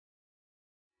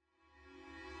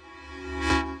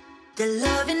The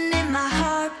loving in my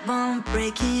heart won't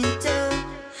break it through.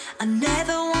 I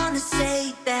never wanna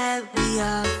say that we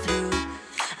are through.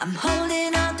 I'm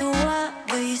holding on to what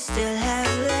we still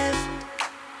have left.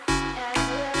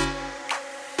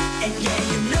 And yeah,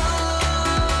 you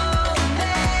know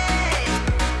me.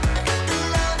 The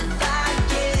love I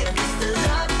give is the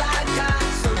love I got.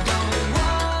 So don't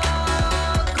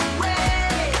walk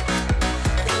away.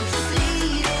 Don't just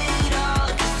leave it all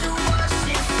just to watch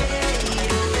it fade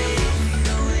away.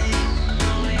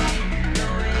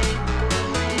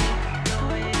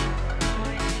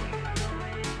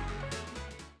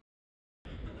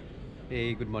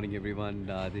 Hey, good morning everyone.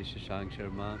 This is Shashank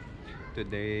Sharma.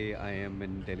 Today I am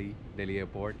in Delhi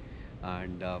airport,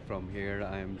 and from here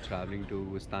I am traveling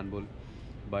to Istanbul.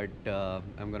 But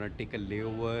I'm gonna take a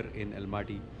layover in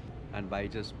Almaty, and by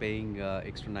just paying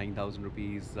extra 9,000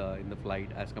 rupees in the flight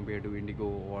as compared to Indigo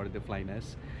or the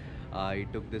Flyness, I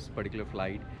took this particular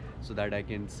flight so that I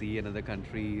can see another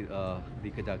country,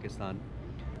 the Kazakhstan,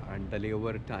 and the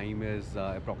layover time is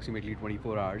approximately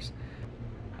 24 hours,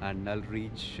 and I'll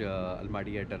reach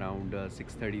Almaty at around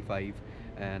 6:35,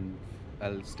 and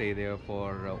I'll stay there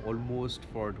for almost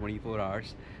for 24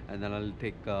 hours, and then I'll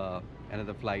take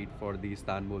another flight for the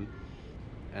Istanbul,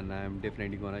 and I'm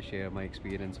definitely gonna share my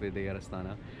experience with Air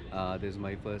Astana. This is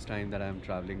my first time that I'm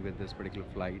traveling with this particular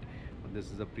flight.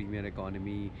 This is a premium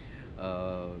economy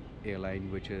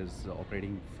airline which is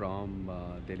operating from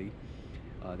Delhi.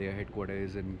 Their headquarters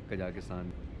is in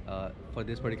Kazakhstan. For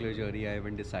this particular journey, I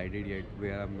haven't decided yet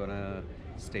where I'm gonna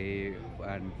stay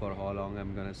and for how long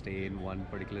I'm gonna stay in one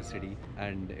particular city,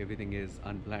 and everything is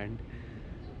unplanned,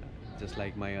 just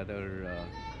like my other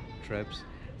trips.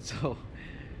 So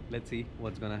let's see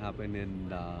what's gonna happen in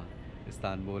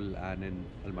Istanbul and in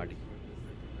Almaty.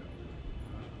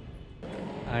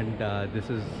 And this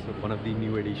is one of the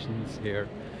new additions here.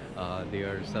 They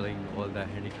are selling all the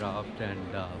handicraft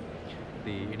and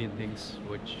the Indian things,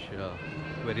 which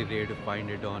very rare to find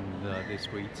it on the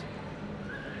streets.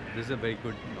 This is a very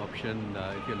good option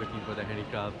if you're looking for the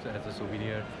handicrafts as a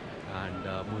souvenir and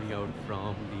moving out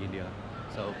from the India.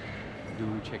 So do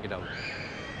check it out.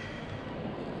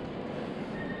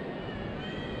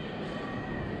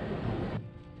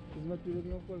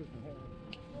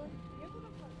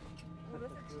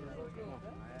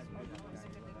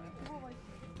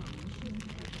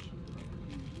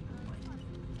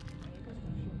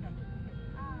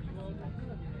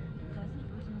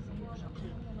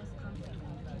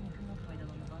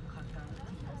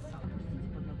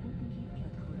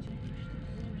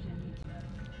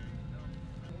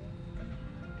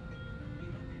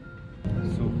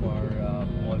 So far,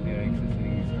 all their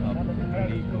accessories are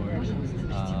pretty good.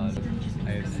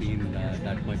 I have seen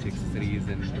that much accessories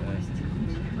in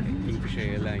Kingfisher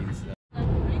Airlines.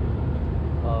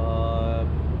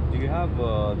 Do you have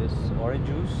this orange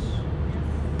juice?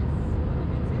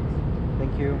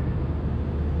 Thank you.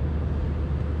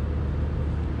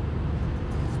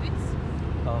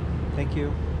 Thank you.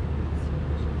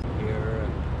 Here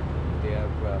they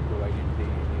have provided the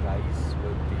rice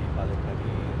with the palak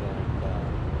paneer and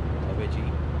a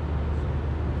veggie,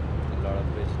 a lot of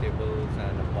vegetables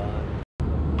and a bun.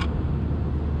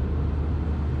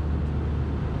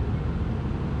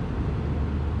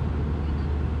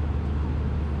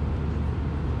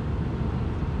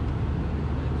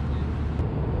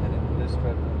 And in this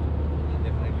trip,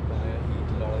 definitely gonna eat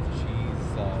a lot of cheese,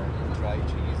 dry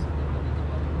cheese,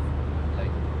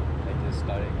 like this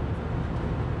starting.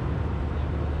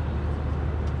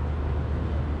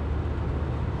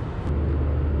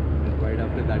 Right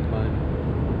after that one,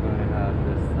 we're going to have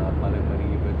this palak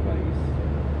paneer with rice.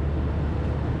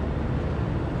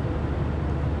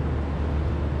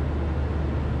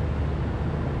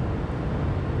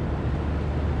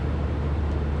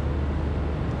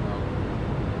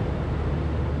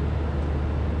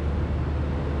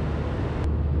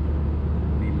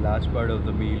 The last part of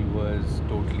the meal was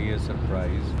totally a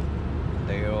surprise.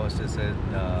 The air hostess said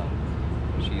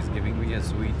she's giving me a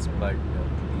sweets, but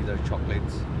these are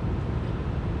chocolates.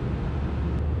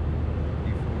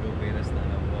 Air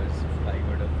Astana was 5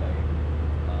 out of 5.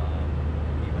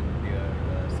 Even their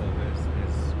service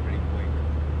is pretty quick.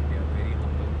 They are very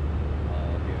humble.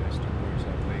 Their stewards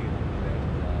are very humble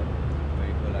and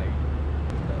very polite.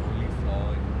 The only flaw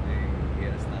in the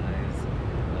Air Astana is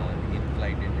the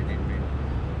in-flight entertainment.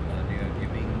 They are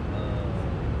giving a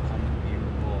common view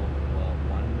of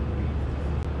one movie.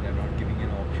 They are not giving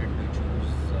an option to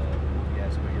choose movie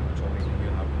as per your choice, and you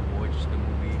have to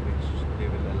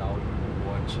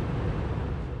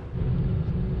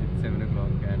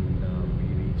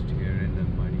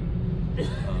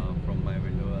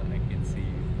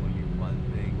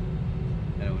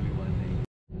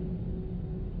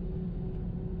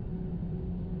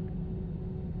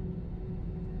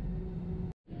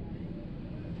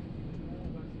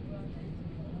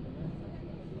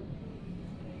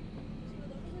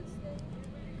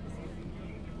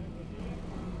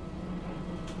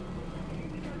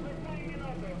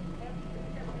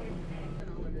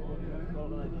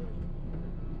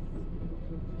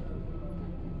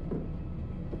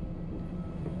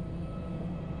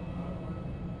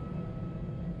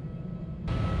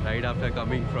right after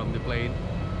coming from the plane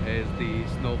is the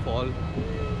snowfall.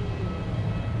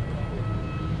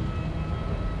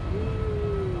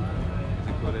 It's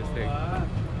the coolest thing.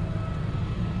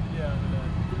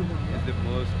 It's the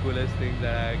most coolest thing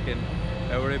that I can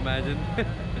ever imagine.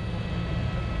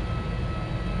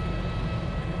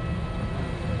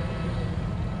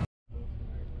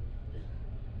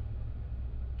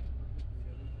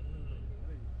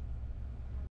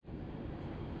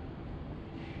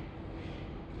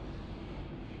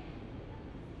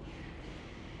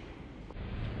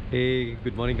 Hey,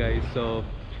 good morning guys. So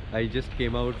I just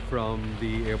came out from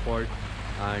the airport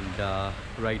and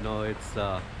right now it's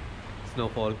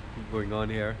snowfall going on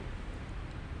here,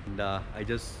 and I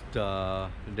just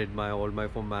did all my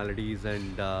formalities,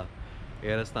 and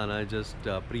Air Astana just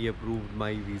pre-approved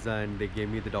my visa and they gave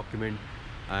me the document,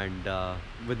 and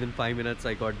within 5 minutes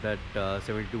I got that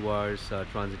 72 hours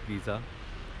transit visa.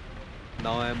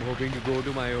 Now I'm hoping to go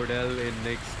to my hotel in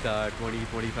next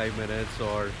 20-25 minutes,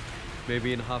 or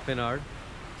maybe in half an hour.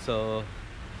 So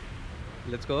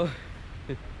let's go.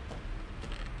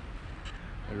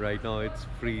 Right now it's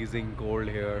freezing cold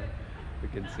here, you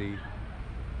can see.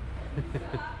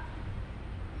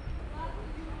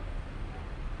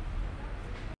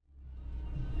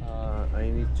 I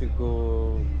need to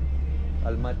go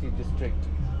Almaty district.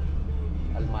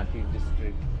 Almaty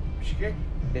district. Bishkek?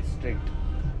 District.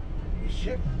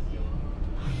 Bishkek?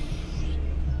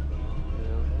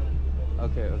 Yeah.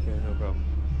 Okay, no problem.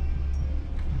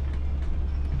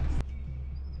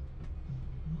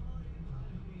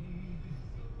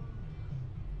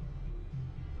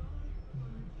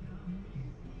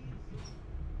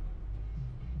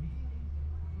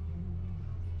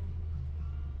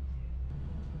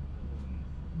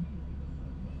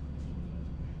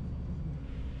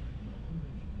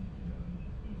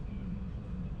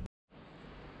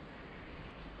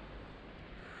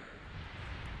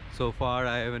 So far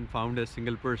I haven't found a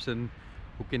single person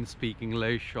who can speak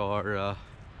English, or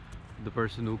the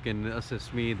person who can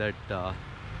assist me that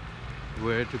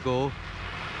where to go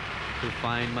to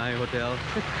find my hotel.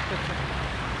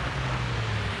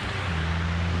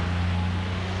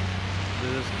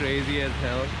 This is crazy as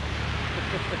hell.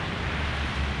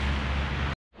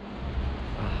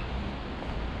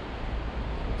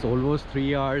 It's almost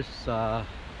 3 hours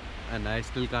and I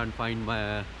still can't find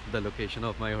the location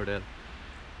of my hotel.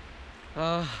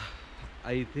 Uh,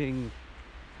 I think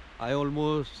I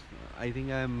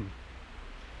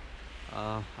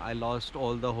lost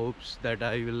all the hopes that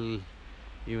I will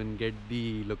even get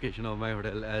the location of my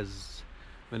hotel, as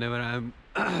whenever I'm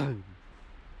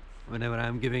whenever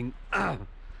I'm giving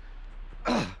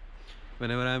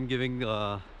whenever I'm giving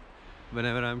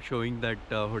whenever I'm showing that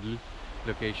hotel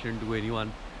location to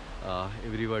anyone,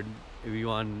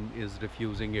 everyone is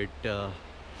refusing it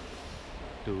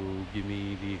to give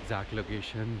me the exact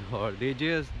location, or they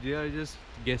are just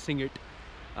guessing it,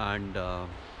 and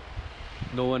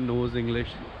no one knows English.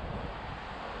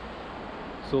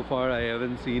 So far I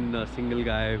haven't seen a single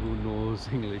guy who knows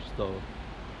English, so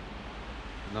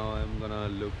now I'm gonna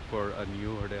look for a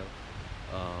new hotel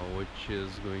which is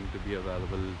going to be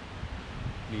available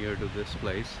near to this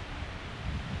place.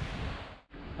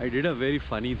 I did a very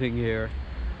funny thing here,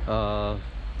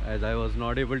 as I was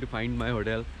not able to find my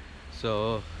hotel.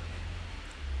 So,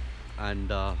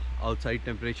 and outside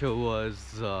temperature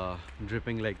was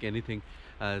dripping like anything,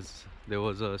 as there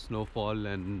was a snowfall,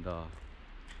 and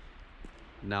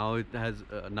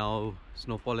now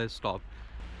snowfall has stopped.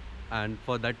 And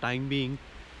for that time being,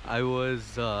 I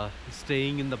was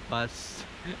staying in the bus.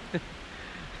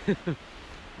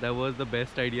 That was the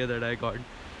best idea that I got,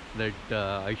 that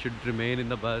I should remain in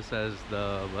the bus, as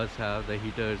the bus have the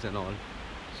heaters and all.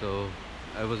 So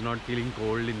I was not feeling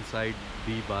cold inside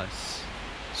the bus.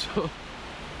 So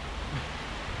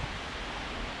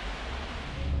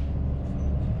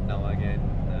now again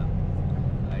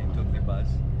I took the bus,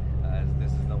 as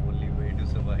this is the only way to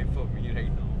survive for me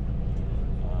right now.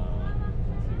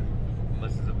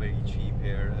 Buses are very cheap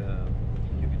here.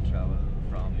 You can travel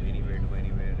from anywhere to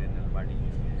anywhere in Almaty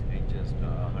in just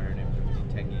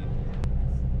 150 tenge.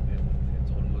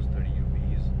 It's almost 30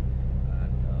 rupees,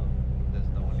 and this is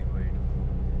the only way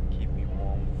to keep me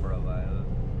warm for a while.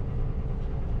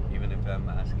 Even if I'm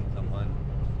asking someone,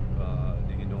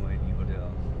 do you know any hotel?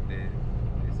 They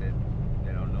said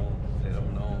they don't know.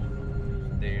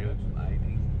 I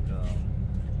think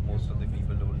most of the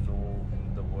people don't know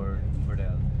the word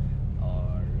hotel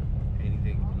or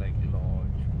anything like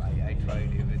lodge. I tried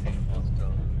everything,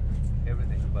 hostel,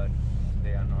 everything, but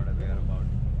they are not aware about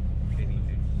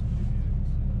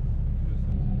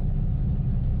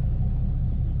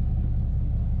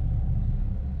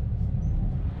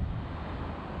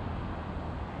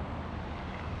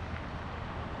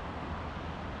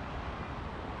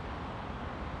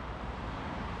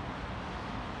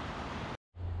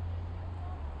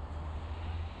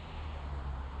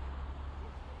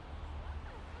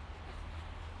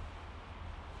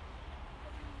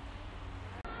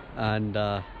And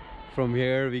from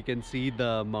here we can see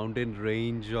the mountain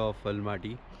range of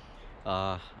Almaty.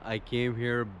 I came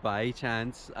here by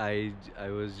chance. I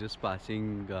was just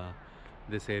passing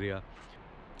this area,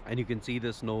 and you can see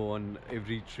the snow on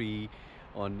every tree,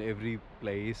 on every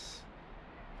place.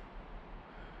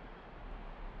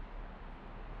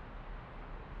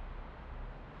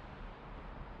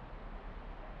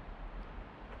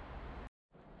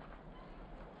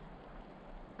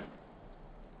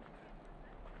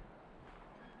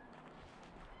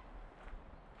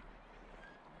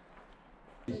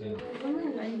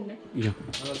 Yeah,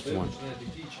 one.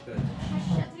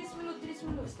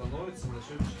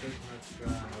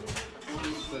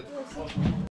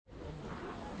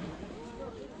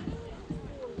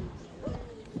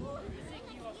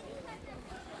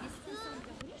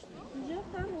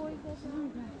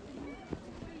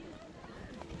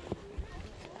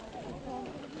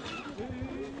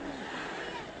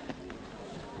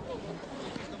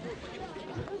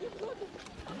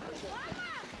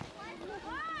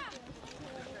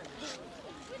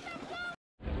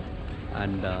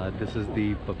 And this is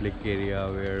the public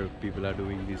area where people are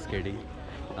doing the skating,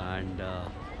 and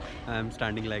I'm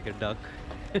standing like a duck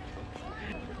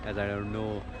as I don't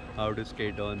know how to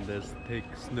skate on this thick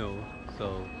snow,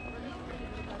 so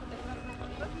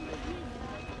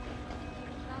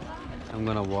I'm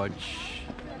gonna watch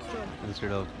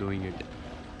instead of doing it.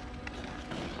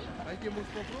 Пойдем, может,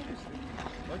 попробуйте?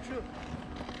 А чё?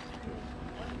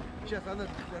 Сейчас она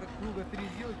круга 3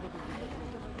 сделает, потом ты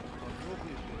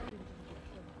попробуешь.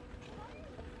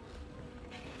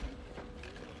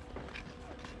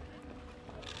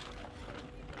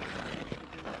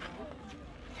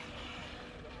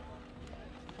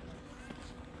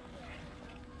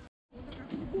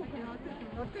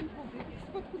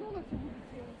 Споткнулась и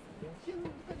улетела. Села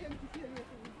в коленки фиолетовые.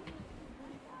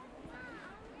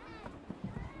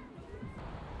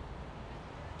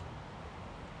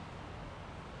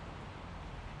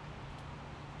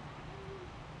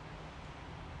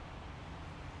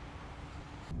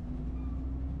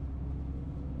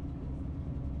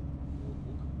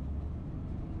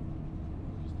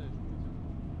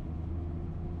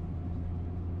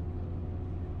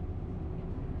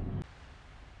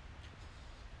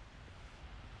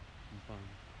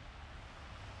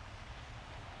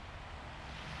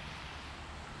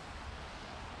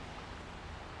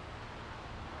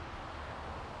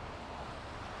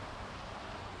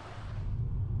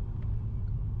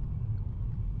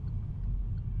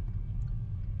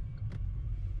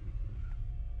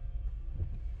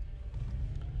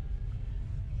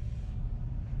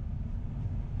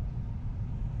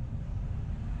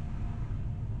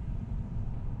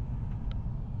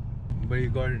 But you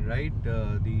got it right,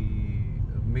 the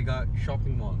mega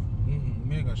shopping mall.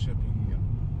 Mega shopping. Yeah.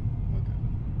 Okay.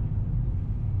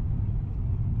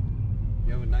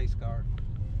 You have a nice car.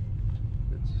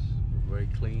 It's very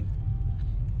clean.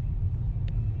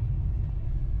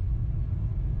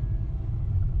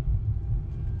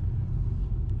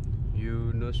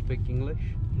 You know speak English?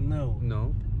 No.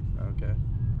 No? Okay.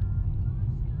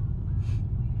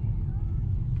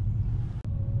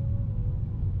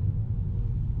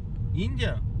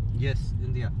 India? Yes,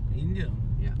 India. India.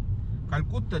 Yeah.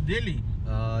 Calcutta, Delhi.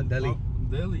 Delhi.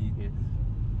 Delhi. Yes.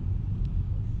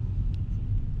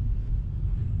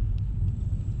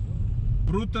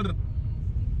 Брутер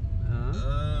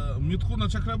метху на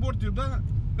Чакраборте, да?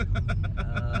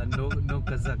 No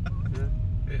Kazakh.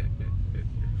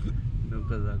 No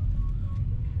Kazakh.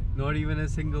 Not even a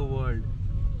single word.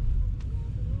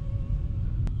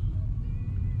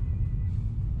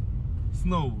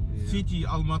 Snow. Yeah. City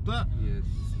Almaty. Yes.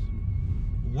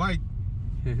 White.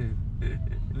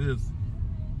 Yes.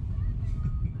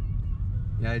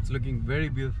 Yeah, it's looking very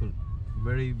beautiful.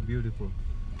 Very beautiful.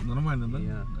 Нормально, да?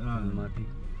 Yeah. А. Almaty.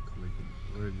 Looking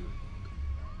very good.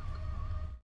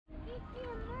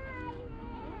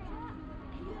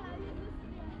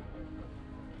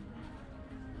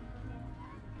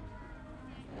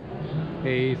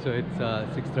 Hey, so it's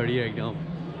 6:30 right now.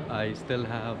 I still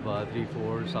have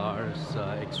 3-4 hours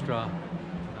extra,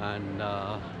 and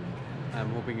I'm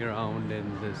hoping around in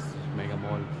this mega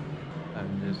mall.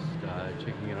 I'm just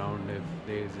checking around if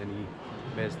there's any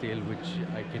best deal which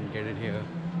I can get it here.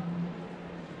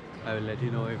 I will let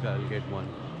you know if I'll get one.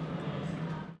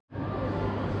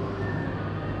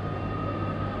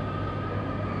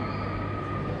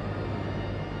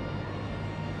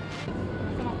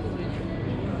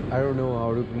 I don't know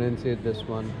how to pronounce it, this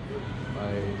one.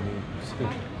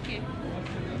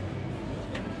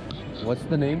 What's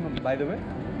the name, by the way?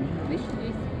 Fish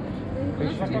taste.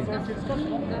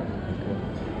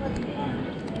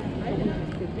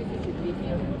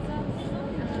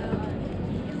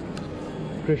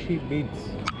 Krishi beads,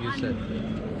 you said.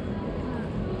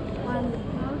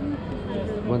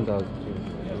 1,000.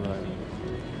 Right.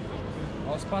 У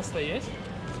вас паста есть?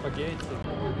 Спагетти?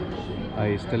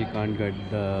 I still can't get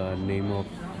the name of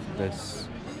this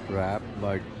wrap,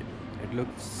 but it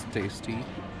looks tasty.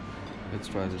 Let's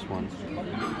try this one.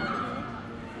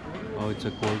 Oh, it's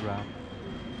a cold wrap.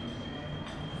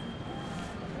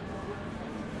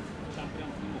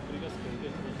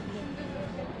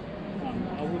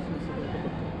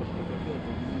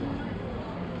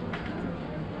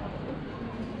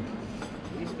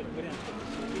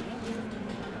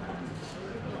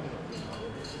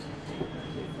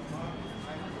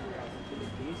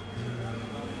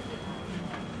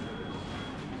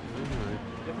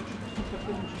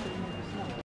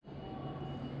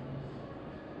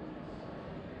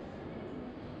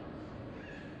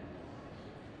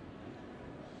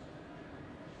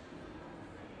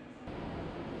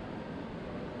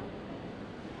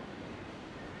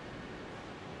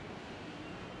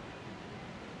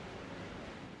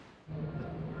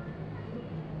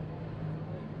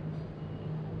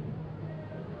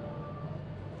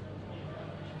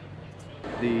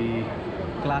 The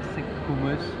classic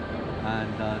hummus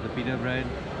and the pita bread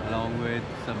along with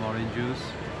some orange juice.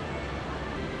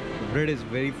 The bread is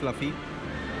very fluffy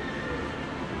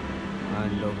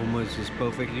and the hummus is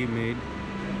perfectly made.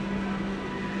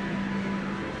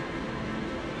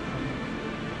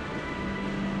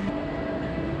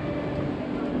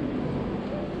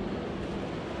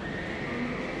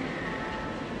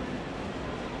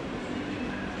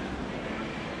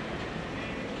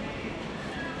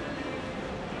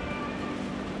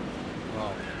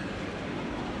 Wow.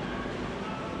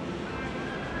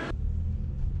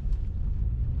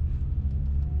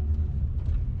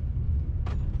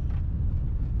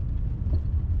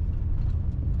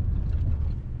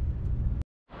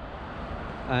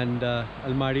 And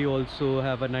Almaty also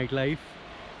have a nightlife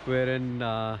wherein there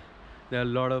are a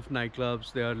lot of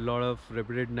nightclubs, there are a lot of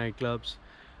reputed nightclubs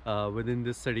within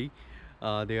this city.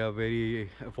 They are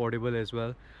very affordable as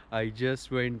well. I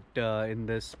just went in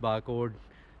this barcode,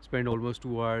 spent almost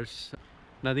 2 hours.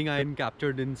 Nothing I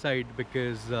captured inside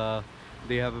because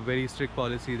they have a very strict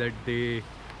policy that they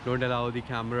don't allow the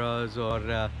cameras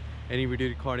or any video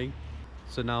recording.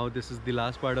 So now this is the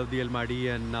last part of the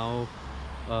Almaty, and now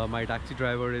my taxi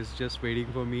driver is just waiting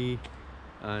for me,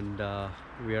 and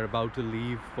we are about to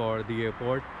leave for the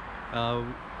airport.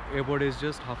 Airport is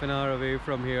just half an hour away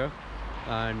from here,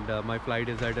 and my flight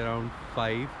is at around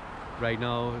 5. Right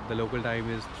now the local time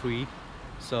is 3,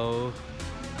 so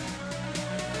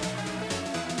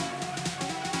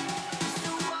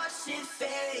Watch it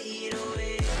fade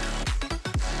away.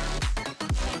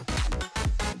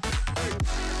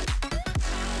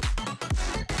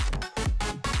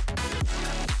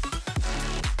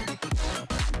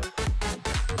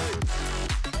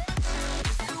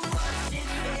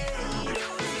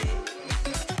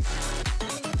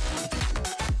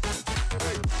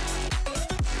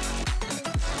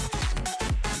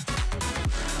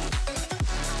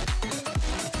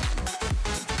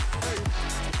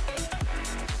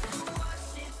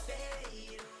 Watch it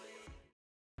fade away.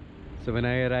 So when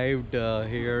I arrived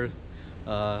here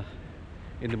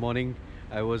in the morning,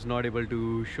 I was not able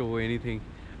to show anything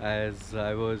as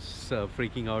I was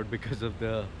freaking out because of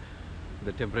the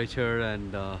temperature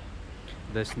and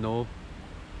the snow.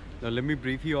 Now let me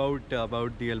brief you out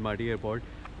about the Almaty airport.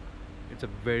 It's a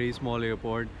very small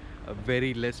airport,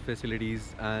 very less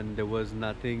facilities, and there was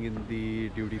nothing in the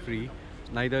duty free.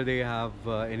 Neither they have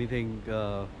anything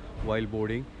while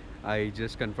boarding. I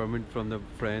just confirmed it from the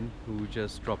friend who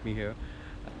just dropped me here.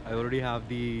 I already have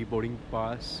the boarding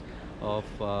pass of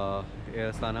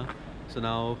Air Astana. So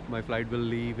now my flight will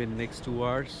leave in next 2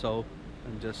 hours. So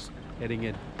I'm just heading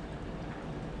in.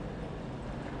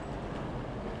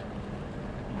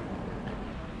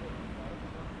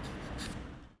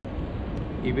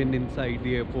 Even inside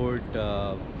the airport,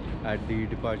 at the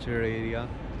departure area,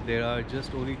 there are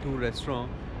just only 2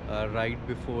 restaurants right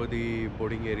before the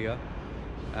boarding area,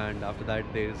 and after that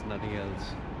there is nothing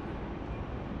else.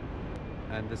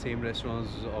 And the same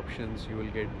restaurants options you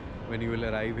will get when you will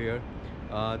arrive here.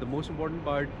 The most important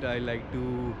part I like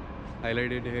to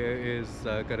highlight it here is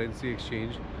currency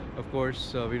exchange. Of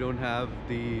course, we don't have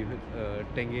the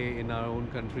tenge in our own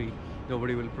country.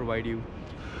 Nobody will provide you.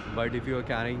 But if you are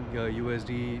carrying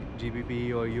USD,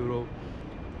 GBP or Euro,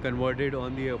 converted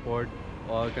on the airport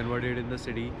or converted in the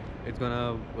city, it's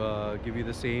gonna give you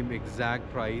the same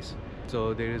exact price.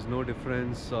 So there is no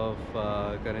difference of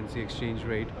currency exchange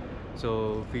rate.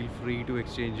 So feel free to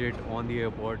exchange it on the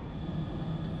airport.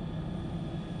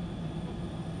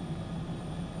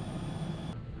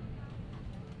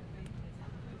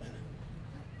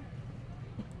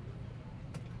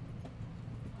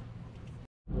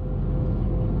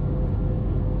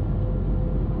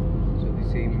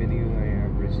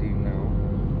 receive now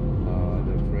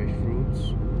the fresh fruits,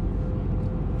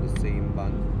 the same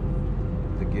bun,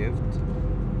 the gift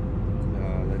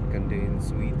that contains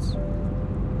sweets,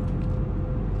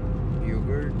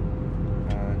 yogurt,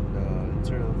 and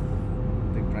instead of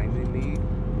the primary meat,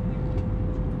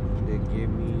 they gave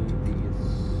me these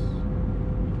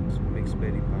mixed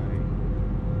berry pie,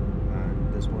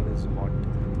 and this one is hot.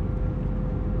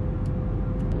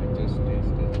 I just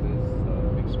tasted this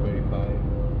mixed berry pie.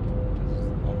 This is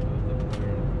out of the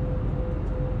world.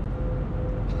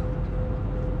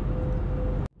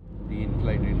 The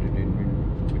in-flight entertainment,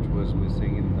 which was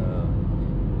missing in the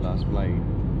last flight,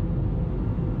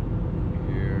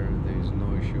 here there is no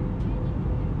issue.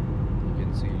 You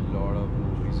can see a lot of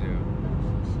movies here.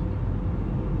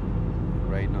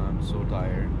 Right now I'm so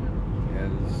tired,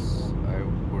 else I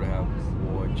could have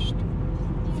watched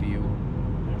few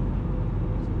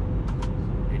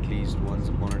at least once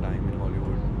upon a time in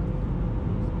Hollywood.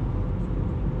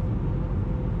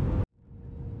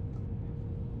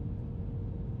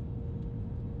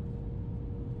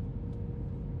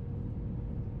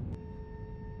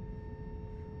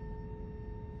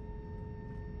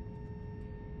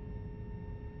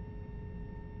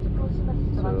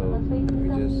 So we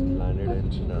just landed in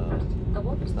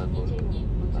Istanbul,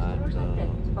 and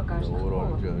the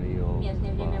overall journey of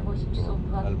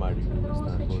Almaty to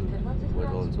Istanbul was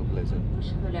also pleasant.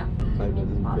 I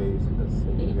didn't face a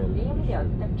single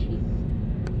issue.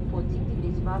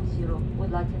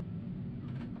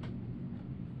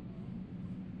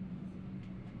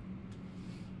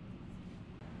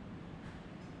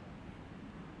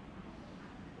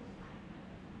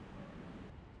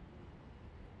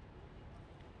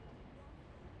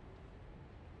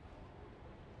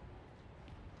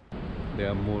 There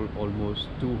are almost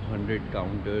 200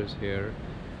 counters here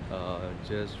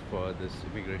just for this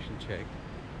immigration check.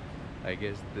 I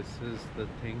guess this is the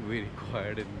thing we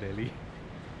required in Delhi.